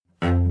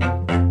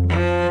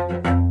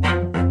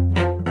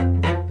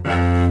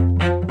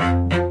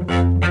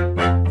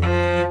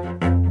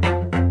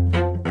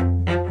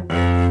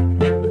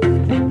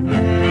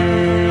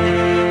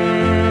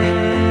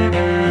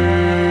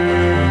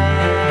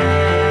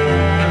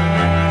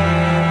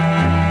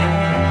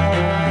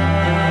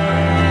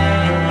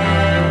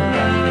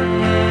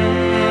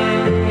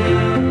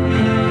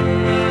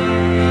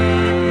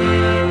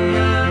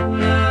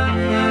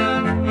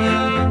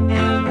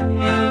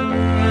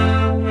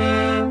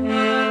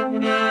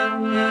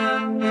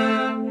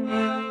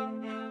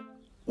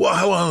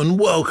Hello and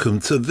welcome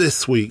to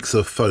this week's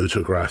of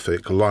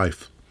Photographic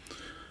Life.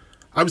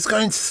 I was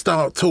going to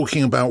start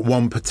talking about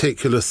one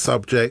particular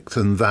subject,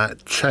 and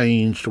that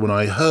changed when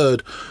I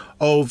heard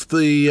of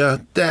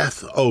the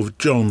death of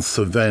John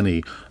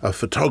Cerveni, a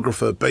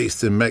photographer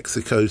based in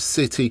Mexico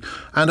City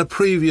and a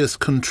previous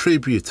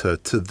contributor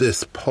to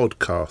this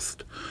podcast.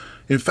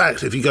 In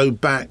fact, if you go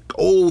back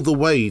all the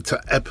way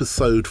to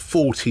episode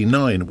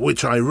 49,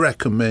 which I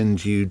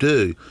recommend you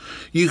do,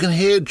 you can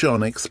hear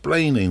John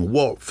explaining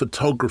what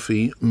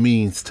photography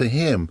means to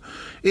him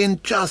in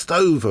just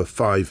over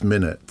 5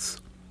 minutes.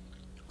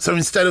 So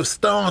instead of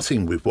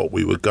starting with what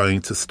we were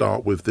going to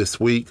start with this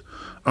week,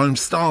 I'm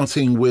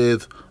starting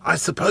with, I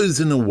suppose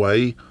in a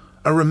way,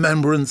 a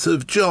remembrance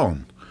of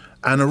John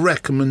and a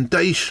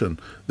recommendation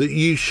that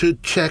you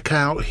should check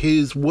out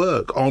his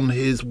work on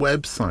his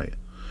website.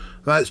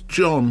 That's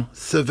John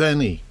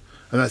Cerveni,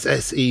 and that's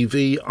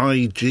SEVIGNY.org.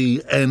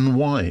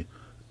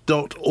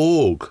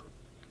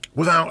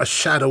 Without a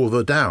shadow of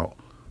a doubt,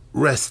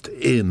 rest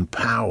in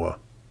power.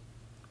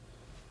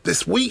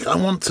 This week I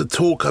want to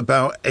talk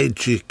about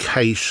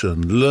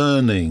education,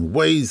 learning,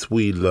 ways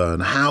we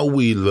learn, how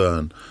we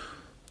learn,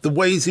 the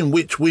ways in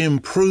which we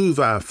improve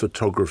our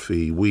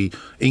photography, we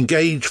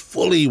engage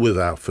fully with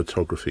our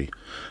photography.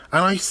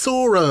 And I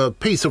saw a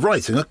piece of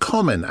writing, a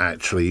comment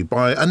actually,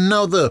 by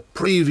another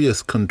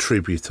previous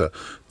contributor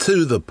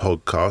to the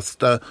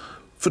podcast,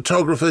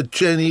 photographer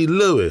Jenny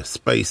Lewis,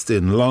 based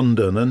in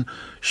London. And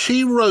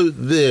she wrote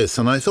this,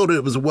 and I thought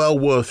it was well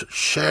worth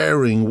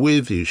sharing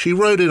with you. She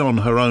wrote it on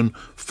her own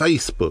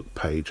Facebook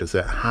page, as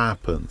it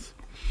happens.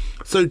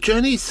 So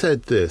Jenny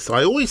said this: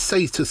 I always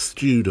say to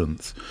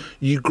students,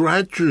 you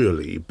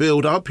gradually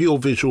build up your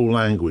visual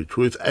language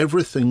with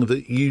everything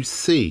that you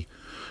see.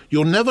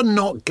 You're never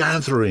not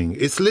gathering.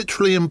 It's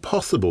literally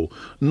impossible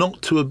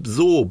not to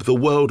absorb the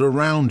world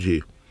around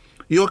you.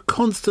 You are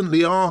constantly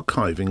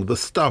archiving the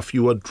stuff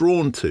you are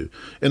drawn to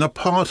in a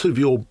part of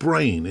your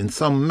brain, in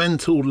some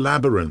mental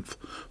labyrinth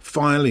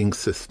filing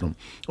system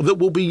that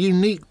will be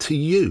unique to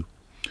you.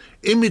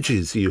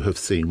 Images you have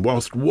seen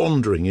whilst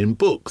wandering in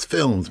books,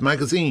 films,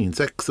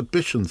 magazines,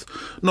 exhibitions,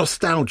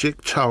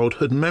 nostalgic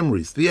childhood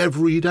memories, the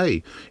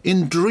everyday,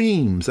 in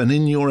dreams and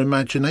in your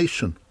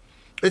imagination.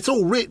 It's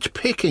all rich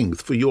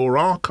pickings for your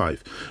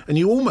archive, and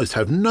you almost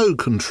have no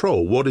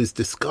control what is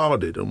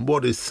discarded and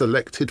what is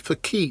selected for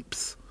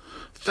keeps.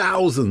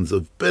 Thousands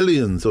of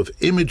billions of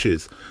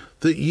images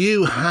that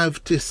you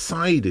have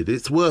decided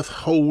it's worth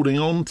holding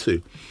on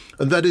to.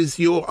 And that is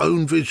your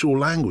own visual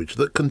language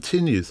that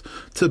continues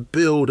to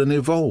build and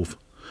evolve.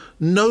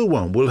 No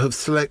one will have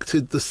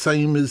selected the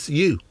same as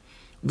you.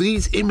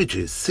 These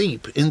images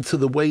seep into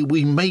the way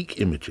we make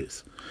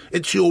images.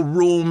 It's your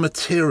raw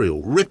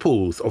material,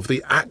 ripples of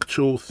the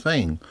actual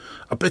thing,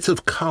 a bit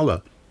of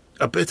colour,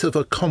 a bit of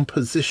a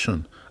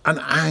composition, an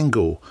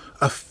angle,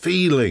 a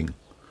feeling.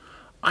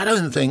 I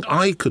don't think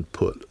I could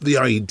put the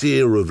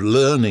idea of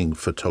learning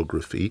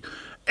photography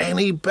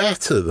any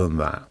better than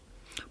that.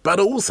 But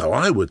also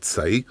I would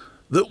say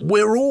that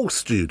we're all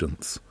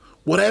students,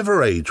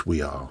 whatever age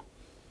we are.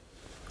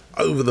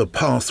 Over the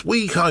past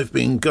week, I've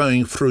been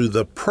going through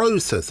the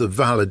process of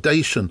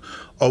validation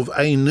of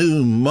a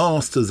new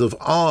Masters of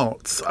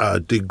Arts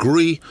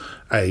degree,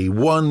 a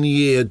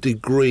 1-year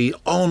degree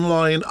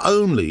online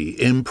only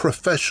in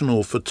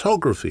professional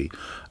photography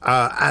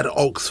at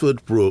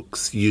Oxford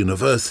Brookes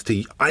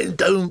University. I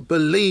don't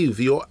believe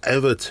you're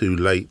ever too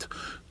late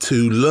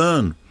to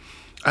learn.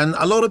 And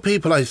a lot of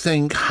people, I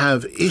think,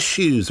 have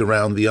issues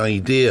around the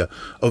idea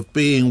of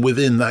being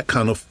within that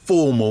kind of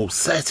formal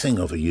setting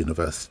of a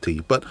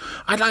university. But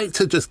I'd like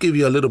to just give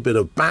you a little bit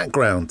of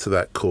background to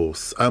that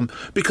course,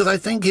 because I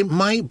think it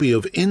might be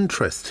of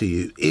interest to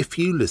you if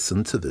you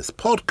listen to this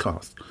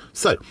podcast.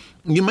 So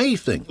you may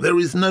think there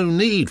is no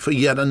need for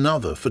yet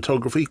another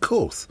photography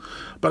course.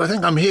 But I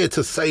think I'm here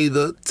to say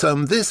that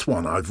this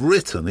one I've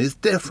written is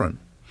different.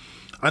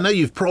 I know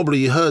you've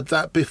probably heard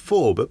that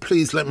before, but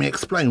please let me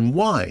explain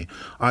why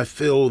I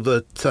feel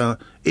that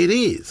it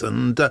is,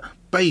 and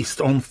based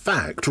on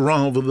fact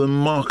rather than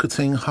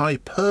marketing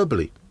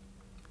hyperbole.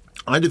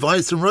 I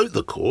devised and wrote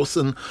the course,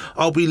 and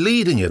I'll be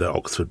leading it at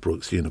Oxford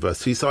Brookes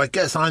University, so I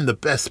guess I'm the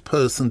best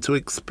person to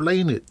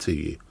explain it to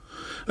you.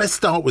 Let's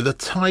start with the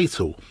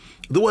title.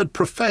 The word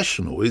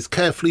professional is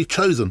carefully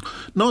chosen,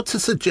 not to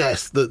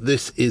suggest that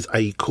this is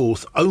a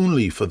course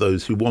only for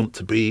those who want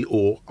to be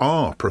or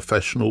are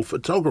professional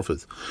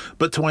photographers,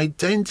 but to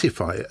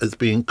identify it as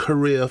being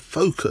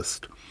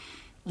career-focused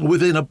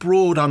within a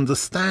broad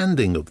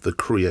understanding of the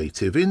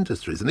creative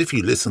industries. And if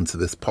you listen to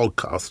this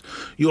podcast,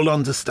 you'll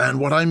understand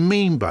what I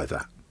mean by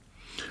that.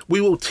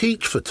 We will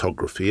teach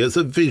photography as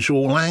a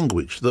visual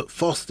language that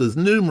fosters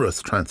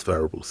numerous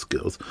transferable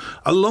skills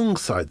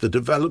alongside the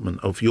development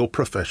of your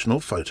professional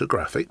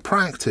photographic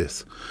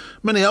practice.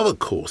 Many other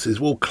courses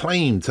will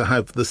claim to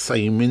have the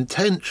same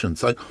intention,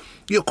 so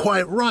you're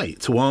quite right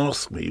to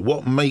ask me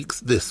what makes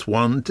this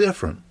one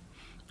different.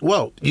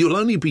 Well, you'll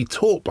only be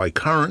taught by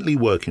currently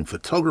working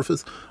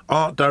photographers,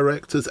 art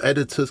directors,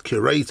 editors,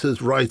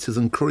 curators, writers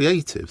and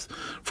creatives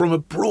from a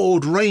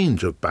broad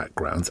range of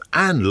backgrounds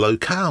and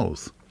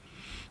locales.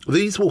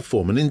 These will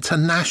form an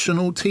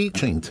international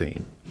teaching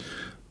team.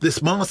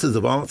 This Masters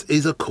of Arts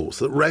is a course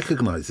that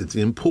recognises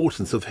the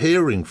importance of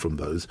hearing from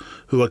those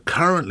who are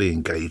currently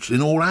engaged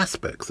in all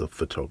aspects of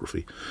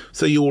photography.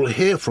 So you will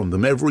hear from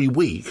them every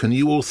week and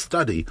you will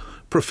study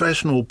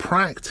professional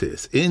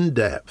practice in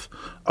depth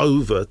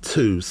over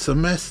 2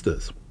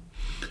 semesters.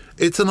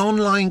 It's an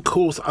online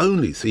course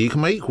only, so you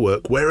can make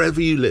work wherever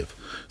you live,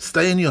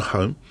 stay in your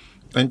home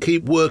and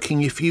keep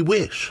working if you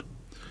wish.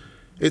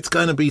 It's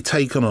going to be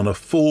taken on a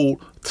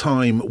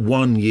full-time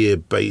 1-year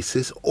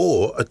basis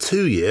or a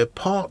 2-year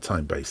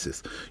part-time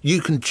basis.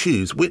 You can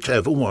choose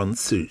whichever one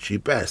suits you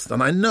best.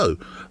 And I know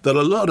that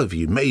a lot of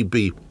you may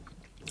be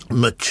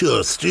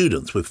mature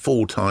students with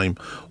full-time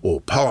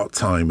or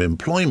part-time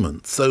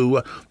employment,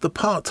 so the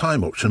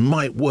part-time option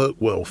might work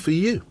well for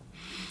you.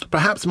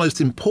 Perhaps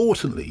most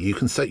importantly, you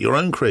can set your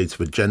own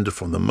creative agenda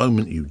from the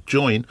moment you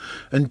join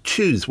and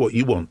choose what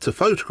you want to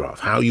photograph,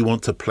 how you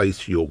want to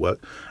place your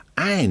work,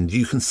 and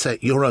you can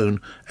set your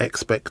own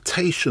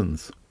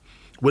expectations.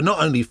 We're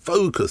not only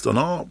focused on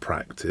art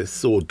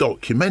practice or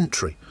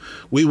documentary,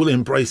 we will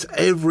embrace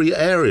every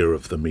area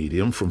of the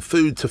medium, from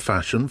food to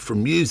fashion,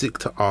 from music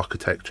to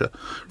architecture,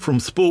 from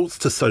sports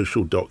to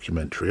social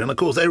documentary, and of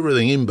course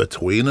everything in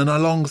between and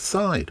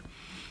alongside.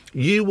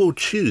 You will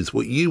choose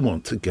what you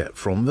want to get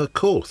from the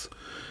course.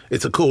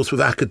 It's a course with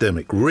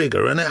academic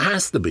rigour, and it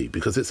has to be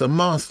because it's a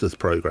master's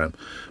programme.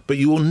 But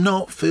you will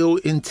not feel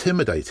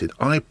intimidated,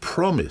 I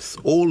promise,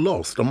 or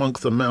lost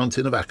amongst the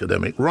mountain of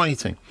academic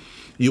writing.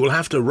 You will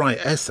have to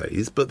write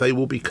essays, but they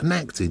will be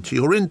connected to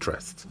your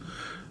interests.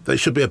 They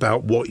should be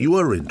about what you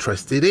are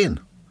interested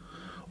in.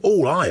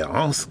 All I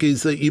ask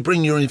is that you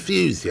bring your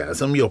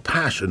enthusiasm, your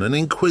passion and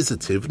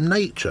inquisitive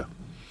nature.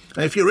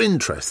 And if you're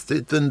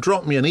interested, then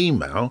drop me an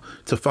email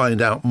to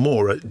find out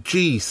more at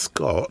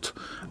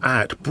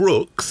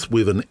gscott@brooks,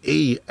 with an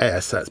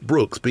ES, that's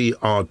Brooks,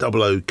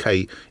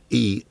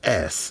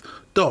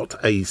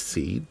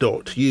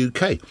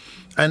 BROOKES.ac.uk.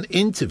 And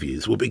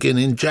interviews will begin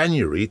in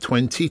January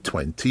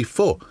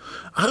 2024.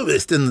 I hope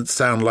this didn't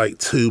sound like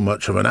too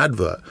much of an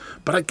advert,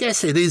 but I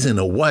guess it is in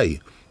a way.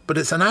 But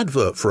it's an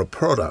advert for a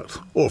product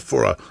or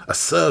for a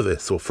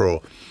service or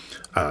for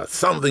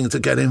something to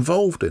get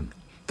involved in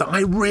that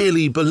I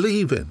really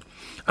believe in.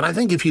 And I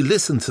think if you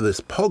listen to this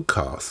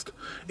podcast,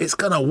 it's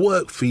going to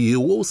work for you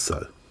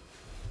also.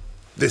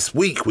 This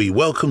week, we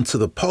welcome to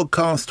the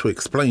podcast to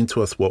explain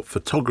to us what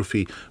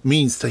photography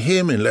means to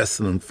him in less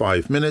than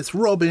 5 minutes,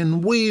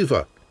 Robin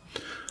Weaver.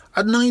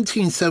 A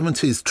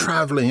 1970s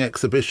travelling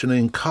exhibition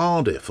in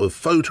Cardiff of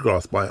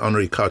photographs by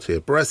Henri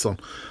Cartier-Bresson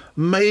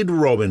made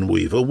Robin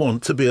Weaver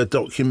want to be a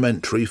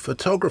documentary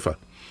photographer.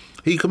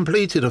 He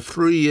completed a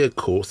 3-year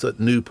course at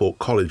Newport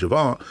College of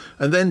Art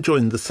and then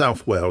joined the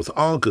South Wales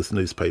Argus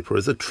newspaper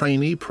as a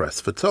trainee press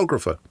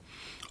photographer.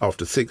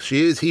 After 6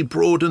 years, he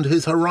broadened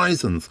his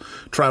horizons,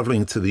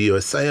 travelling to the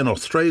USA and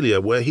Australia,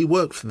 where he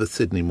worked for the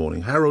Sydney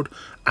Morning Herald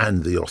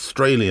and the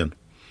Australian.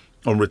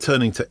 On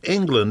returning to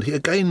England, he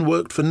again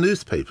worked for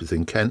newspapers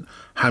in Kent,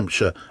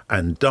 Hampshire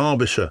and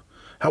Derbyshire.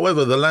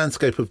 However, the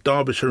landscape of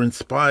Derbyshire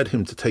inspired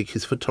him to take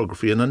his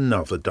photography in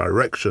another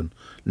direction.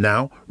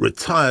 Now,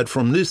 retired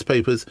from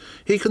newspapers,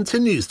 he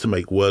continues to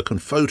make work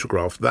and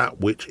photograph that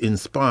which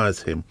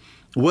inspires him,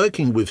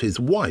 working with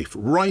his wife,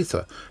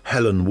 writer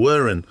Helen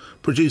Werrin,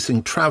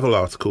 producing travel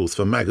articles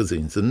for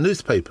magazines and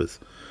newspapers.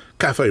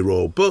 Cafe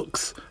Royal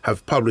Books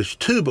have published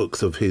 2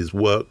 books of his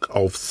work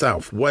of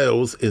South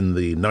Wales in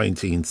the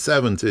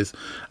 1970s,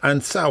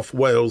 and South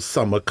Wales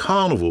Summer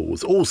Carnival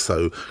was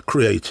also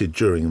created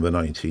during the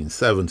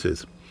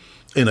 1970s.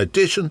 In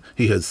addition,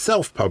 he has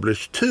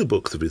self-published 2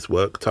 books of his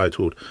work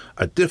titled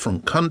A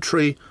Different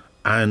Country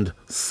and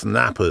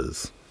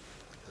Snappers.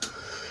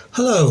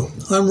 Hello,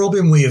 I'm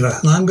Robin Weaver,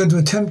 and I'm going to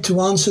attempt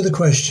to answer the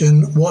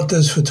question, what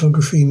does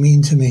photography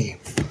mean to me?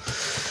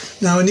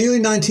 Now, in the early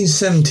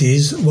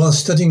 1970s, while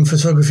studying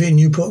photography at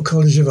Newport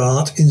College of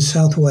Art in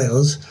South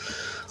Wales,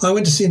 I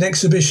went to see an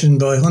exhibition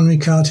by Henri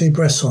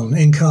Cartier-Bresson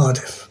in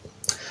Cardiff.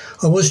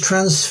 I was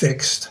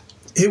transfixed.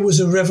 It was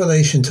a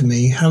revelation to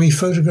me how he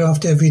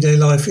photographed everyday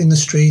life in the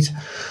street,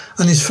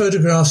 and his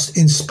photographs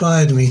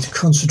inspired me to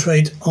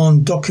concentrate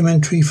on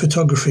documentary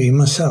photography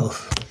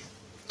myself.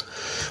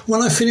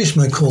 When I finished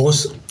my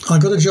course, I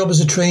got a job as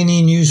a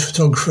trainee news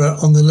photographer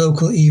on the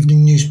local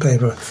evening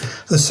newspaper,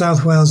 the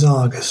South Wales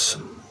Argus.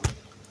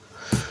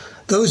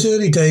 Those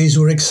early days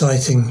were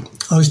exciting.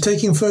 I was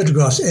taking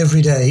photographs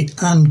every day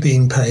and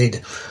being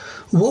paid.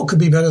 What could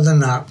be better than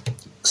that?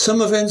 Some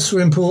events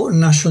were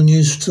important national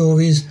news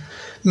stories.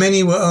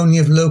 Many were only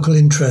of local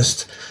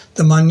interest,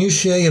 the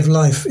minutiae of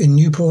life in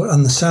Newport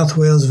and the South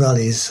Wales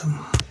valleys.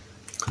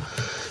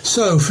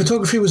 So,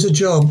 photography was a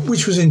job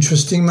which was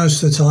interesting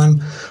most of the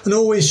time and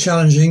always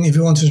challenging if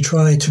you wanted to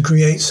try to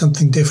create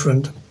something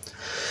different.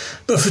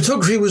 But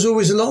photography was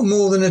always a lot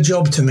more than a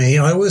job to me.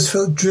 I always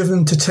felt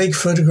driven to take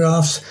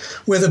photographs,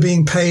 whether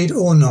being paid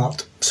or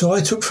not. so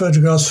I took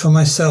photographs for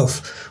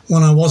myself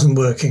when I wasn't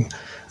working,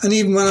 and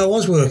even when I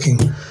was working.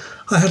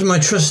 I had my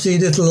trusty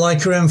little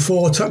Leica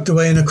M4 tucked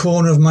away in a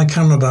corner of my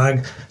camera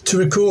bag to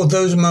record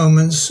those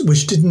moments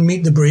which didn't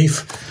meet the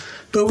brief,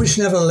 but which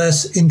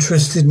nevertheless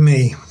interested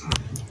me.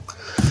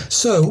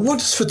 So, what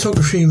does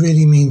photography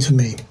really mean to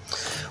me?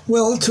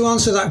 Well, to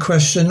answer that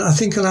question, I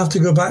think I'll have to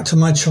go back to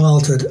my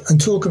childhood and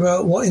talk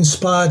about what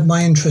inspired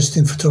my interest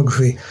in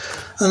photography,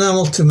 and then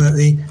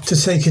ultimately to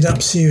take it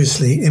up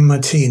seriously in my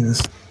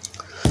teens.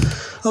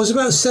 I was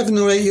about 7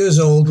 or 8 years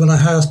old when I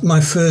had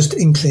my first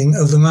inkling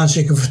of the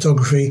magic of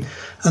photography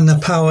and the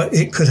power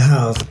it could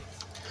have.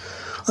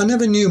 I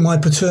never knew my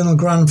paternal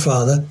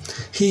grandfather.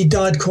 He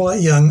died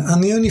quite young,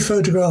 and the only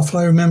photograph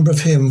I remember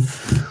of him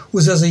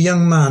was as a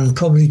young man,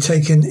 probably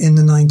taken in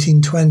the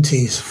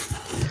 1920s.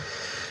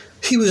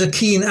 He was a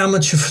keen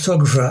amateur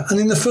photographer, and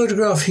in the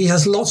photograph he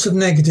has lots of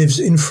negatives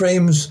in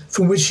frames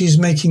from which he is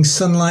making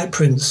sunlight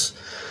prints.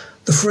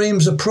 The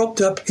frames are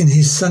propped up in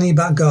his sunny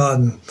back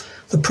garden.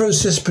 The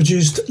process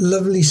produced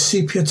lovely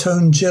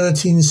sepia-toned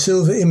gelatine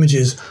silver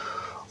images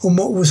on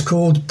what was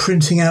called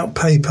printing out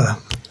paper.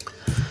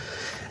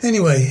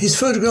 Anyway, his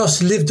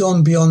photographs lived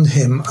on beyond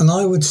him, and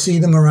I would see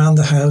them around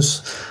the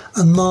house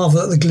and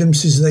marvel at the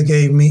glimpses they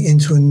gave me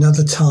into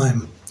another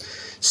time.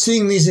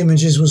 Seeing these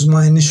images was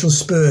my initial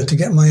spur to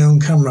get my own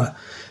camera,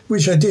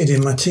 which I did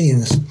in my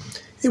teens.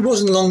 It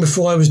wasn't long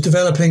before I was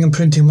developing and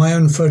printing my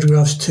own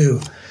photographs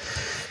too,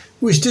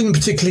 which didn't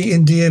particularly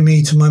endear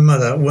me to my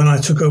mother when I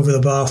took over the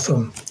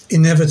bathroom,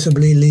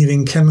 inevitably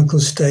leaving chemical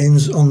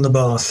stains on the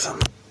bath.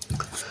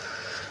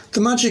 The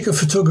magic of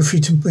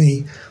photography to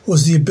me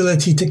was the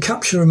ability to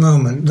capture a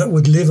moment that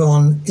would live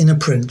on in a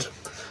print.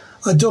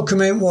 I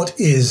document what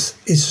is.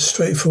 It's as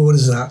straightforward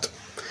as that.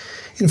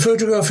 In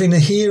photographing the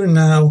here and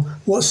now,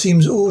 what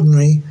seems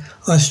ordinary,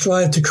 I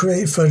strive to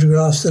create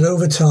photographs that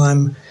over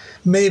time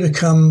may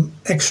become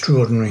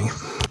extraordinary.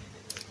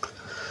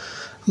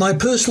 My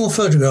personal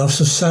photographs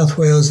of South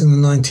Wales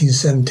in the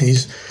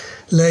 1970s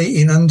lay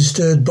in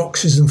undisturbed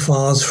boxes and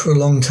files for a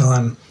long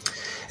time.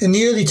 In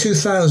the early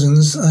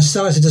 2000s, I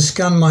started to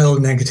scan my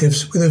old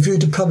negatives with a view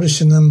to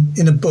publishing them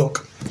in a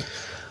book.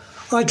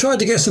 I tried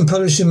to get some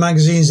published in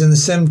magazines in the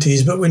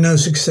 70s, but with no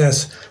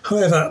success.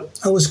 However,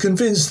 I was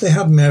convinced they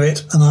had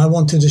merit and I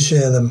wanted to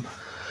share them.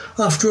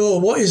 After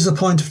all, what is the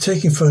point of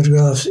taking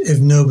photographs if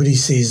nobody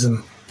sees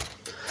them?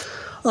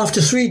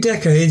 After 3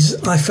 decades,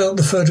 I felt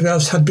the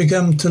photographs had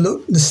begun to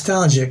look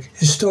nostalgic,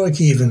 historic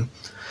even.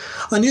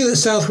 I knew that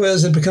South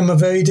Wales had become a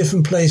very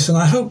different place, and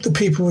I hoped that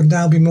people would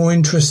now be more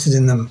interested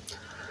in them.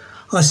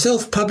 I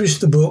self-published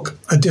the book,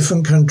 A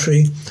Different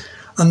Country,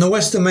 and the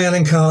Western Mail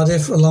in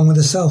Cardiff, along with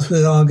the South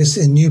Wales Argus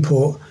in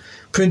Newport,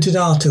 printed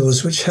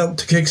articles which helped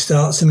to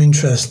kickstart some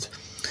interest.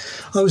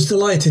 I was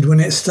delighted when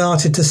it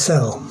started to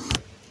sell.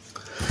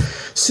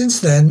 Since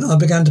then, I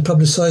began to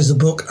publicise the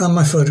book and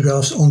my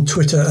photographs on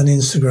Twitter and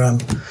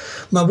Instagram.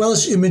 My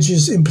Welsh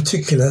images in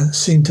particular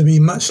seemed to be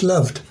much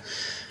loved.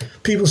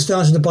 People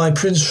started to buy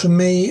prints from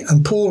me,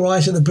 and Paul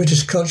Wright at the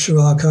British Culture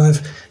Archive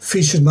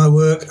featured my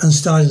work and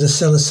started to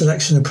sell a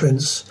selection of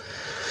prints.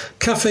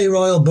 Café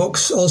Royal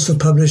Books also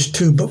published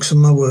 2 books of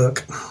my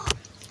work.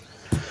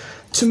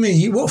 To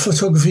me, what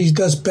photography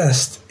does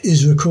best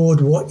is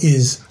record what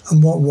is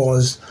and what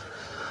was.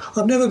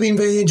 I've never been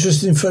very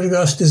interested in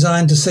photographs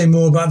designed to say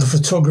more about the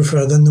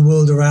photographer than the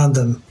world around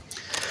them.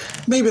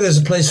 Maybe there's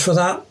a place for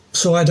that,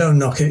 so I don't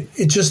knock it.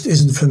 It just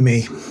isn't for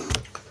me.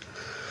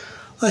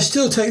 I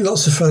still take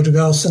lots of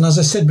photographs, and as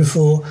I said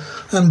before,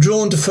 I'm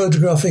drawn to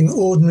photographing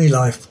ordinary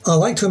life. I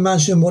like to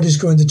imagine what is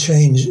going to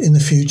change in the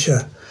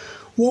future.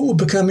 What will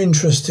become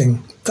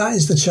interesting? That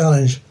is the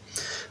challenge.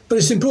 But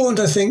it's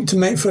important, I think, to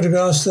make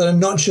photographs that are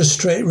not just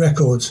straight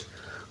records.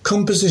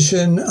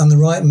 Composition and the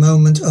right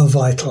moment are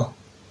vital.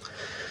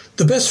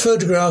 The best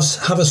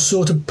photographs have a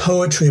sort of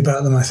poetry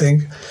about them, I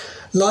think.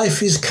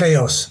 Life is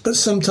chaos, but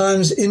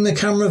sometimes in the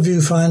camera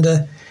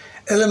viewfinder,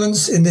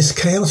 elements in this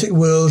chaotic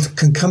world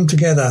can come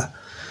together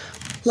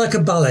like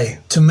a ballet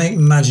to make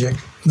magic.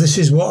 This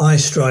is what I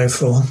strive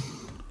for.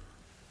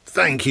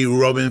 Thank you,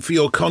 Robin, for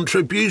your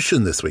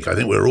contribution this week. I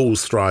think we're all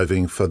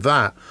striving for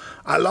that.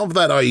 I love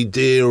that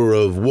idea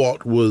of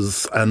what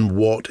was and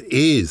what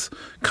is.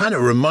 Kind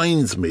of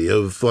reminds me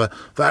of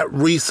that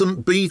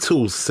recent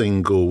Beatles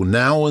single,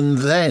 Now and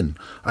Then.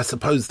 I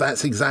suppose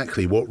that's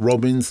exactly what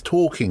Robin's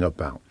talking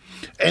about.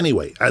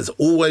 Anyway, as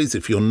always,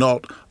 if you're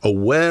not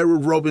aware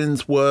of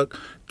Robin's work,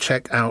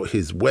 check out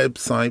his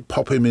website,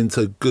 pop him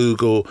into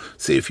Google,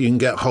 see if you can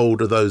get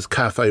hold of those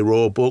Café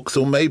Raw books,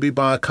 or maybe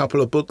buy a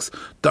couple of books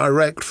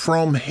direct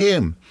from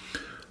him.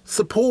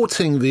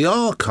 Supporting the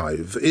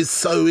archive is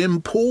so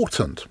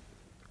important.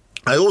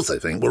 I also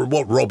think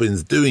what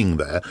Robin's doing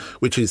there,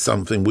 which is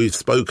something we've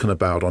spoken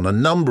about on a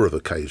number of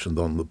occasions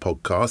on the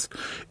podcast,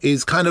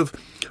 is kind of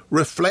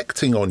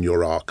reflecting on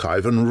your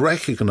archive and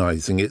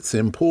recognising its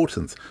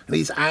importance. And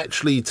he's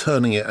actually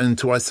turning it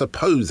into, I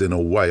suppose, in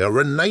a way, a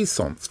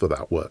renaissance for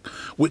that work,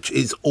 which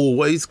is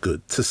always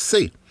good to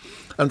see.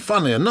 And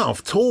funnily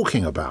enough,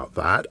 talking about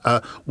that,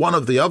 one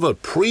of the other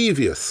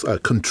previous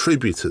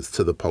contributors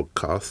to the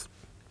podcast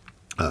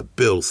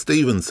Bill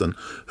Stevenson,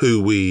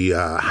 who we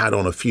had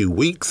on a few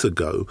weeks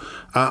ago.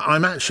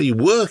 I'm actually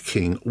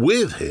working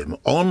with him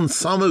on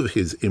some of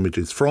his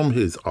images from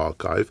his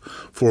archive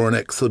for an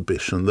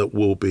exhibition that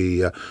will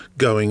be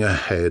going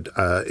ahead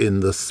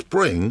in the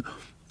spring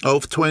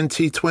of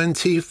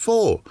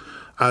 2024.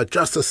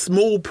 Just a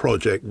small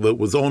project that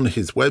was on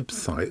his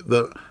website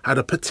that had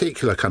a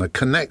particular kind of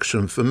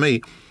connection for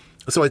me.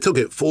 So I took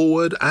it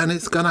forward, and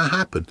it's going to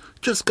happen.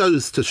 Just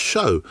goes to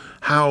show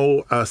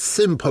how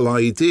simple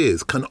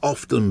ideas can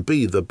often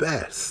be the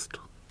best.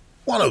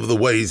 One of the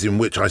ways in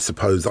which I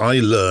suppose I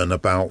learn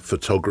about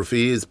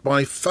photography is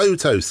by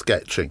photo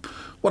sketching.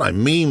 What I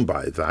mean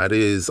by that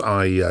is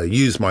I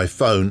use my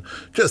phone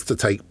just to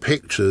take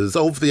pictures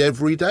of the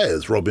everyday,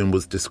 as Robin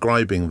was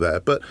describing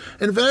there. But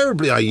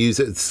invariably I use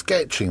it as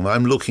sketching.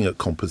 I'm looking at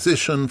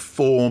composition,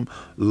 form,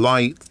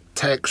 light,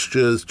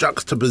 textures,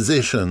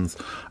 juxtapositions,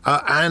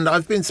 and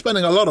I've been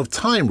spending a lot of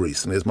time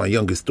recently, as my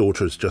youngest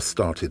daughter has just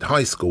started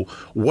high school,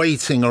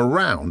 waiting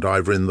around,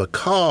 either in the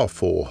car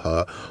for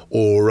her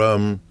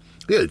or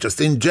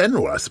just in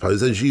general, I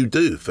suppose, as you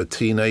do for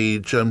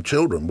teenage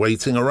children,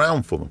 waiting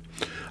around for them.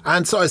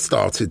 And so I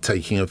started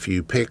taking a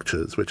few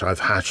pictures, which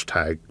I've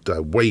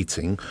hashtagged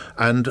waiting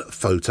and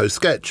photo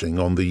sketching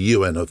on the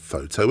UN of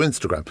Photo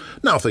Instagram.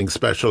 Nothing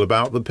special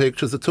about the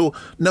pictures at all.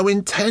 No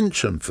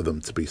intention for them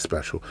to be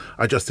special.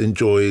 I just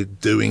enjoy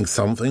doing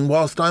something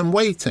whilst I'm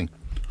waiting.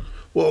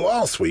 Well,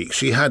 last week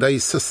she had a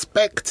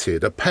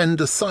suspected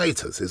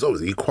appendicitis. It's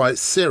obviously quite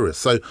serious.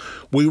 So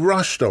we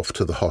rushed off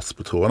to the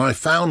hospital, and I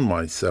found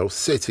myself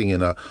sitting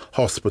in a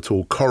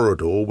hospital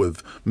corridor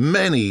with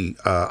many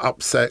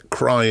upset,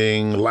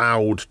 crying,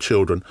 loud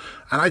children.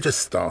 And I just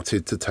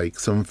started to take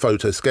some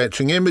photo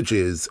sketching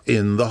images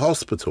in the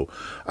hospital.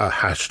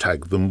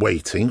 Hashtag them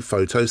waiting,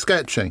 photo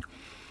sketching.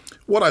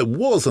 What I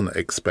wasn't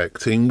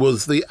expecting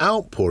was the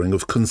outpouring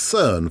of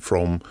concern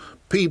from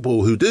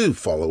people who do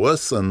follow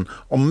us, and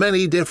on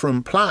many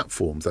different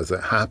platforms as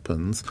it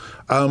happens,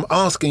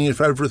 asking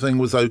if everything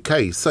was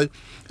okay. So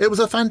it was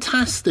a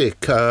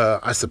fantastic,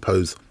 I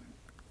suppose,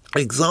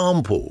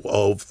 example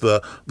of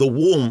the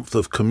warmth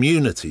of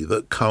community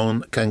that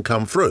can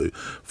come through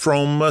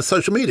from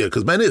social media,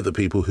 because many of the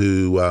people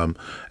who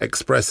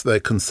express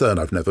their concern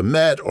I've never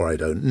met or I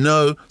don't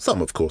know.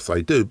 Some, of course, I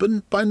do,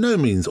 but by no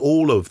means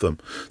all of them.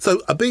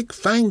 So a big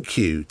thank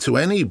you to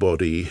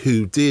anybody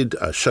who did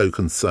show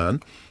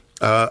concern.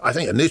 I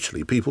think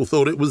initially people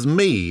thought it was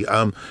me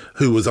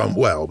who was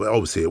unwell, but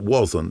obviously it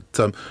wasn't.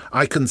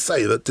 I can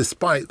say that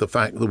despite the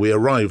fact that we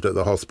arrived at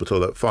the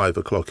hospital at 5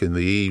 o'clock in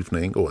the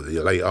evening, or the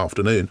late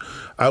afternoon,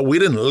 we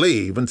didn't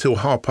leave until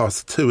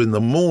 2:30 in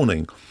the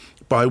morning,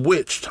 by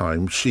which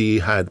time she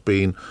had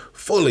been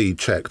fully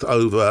checked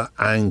over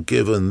and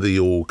given the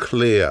all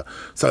clear.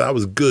 So that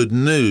was good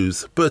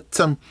news. But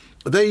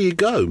there you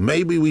go.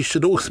 Maybe we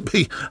should also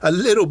be a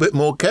little bit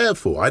more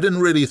careful. I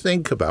didn't really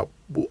think about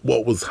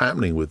what was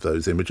happening with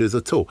those images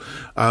at all.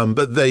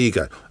 But there you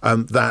go.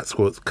 That's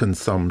what can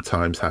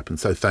sometimes happen.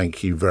 So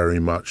thank you very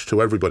much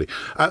to everybody.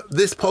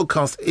 This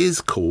podcast is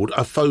called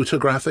A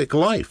Photographic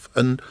Life,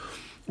 and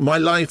my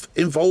life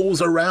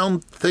involves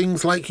around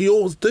things like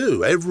yours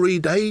do,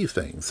 everyday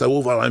things. So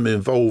although I'm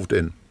involved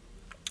in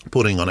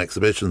putting on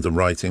exhibitions and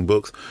writing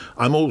books,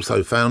 I'm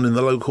also found in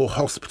the local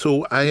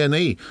hospital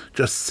A&E,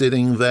 just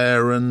sitting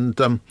there and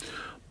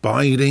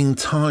biding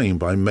time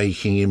by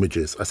making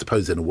images. I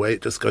suppose in a way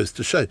it just goes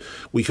to show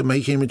we can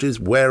make images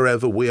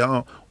wherever we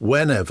are,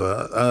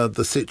 whenever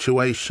the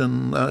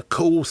situation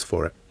calls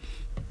for it.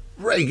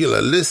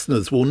 Regular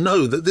listeners will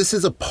know that this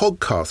is a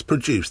podcast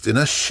produced in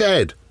a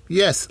shed.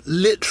 Yes,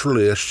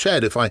 literally a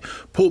shed. If I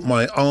put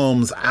my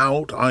arms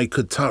out, I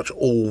could touch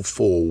all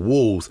four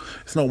walls.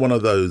 It's not one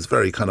of those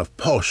very kind of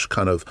posh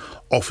kind of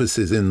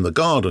offices in the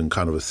garden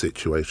kind of a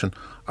situation.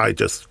 I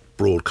just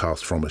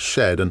broadcast from a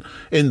shed, and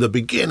in the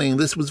beginning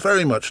this was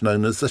very much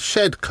known as the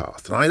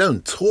Shedcast, and I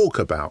don't talk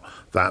about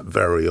that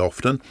very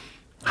often.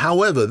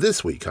 However,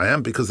 this week I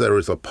am, because there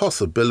is a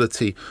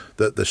possibility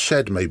that the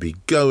shed may be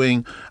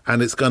going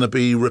and it's going to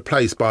be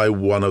replaced by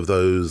one of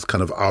those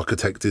kind of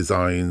architect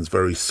designs,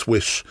 very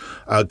swish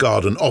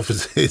garden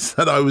offices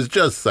that I was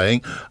just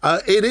saying.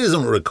 It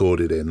isn't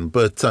recorded in,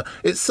 but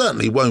it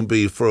certainly won't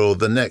be for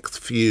the next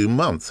few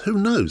months. Who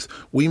knows?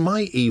 We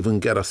might even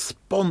get a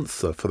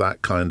sponsor for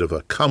that kind of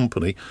a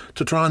company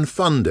to try and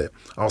fund it.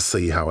 I'll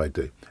see how I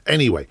do.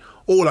 Anyway,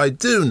 all I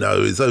do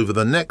know is over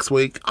the next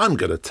week I'm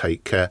going to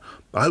take care.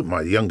 I hope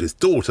my youngest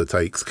daughter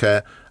takes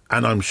care,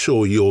 and I'm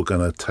sure you're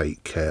going to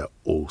take care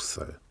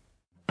also.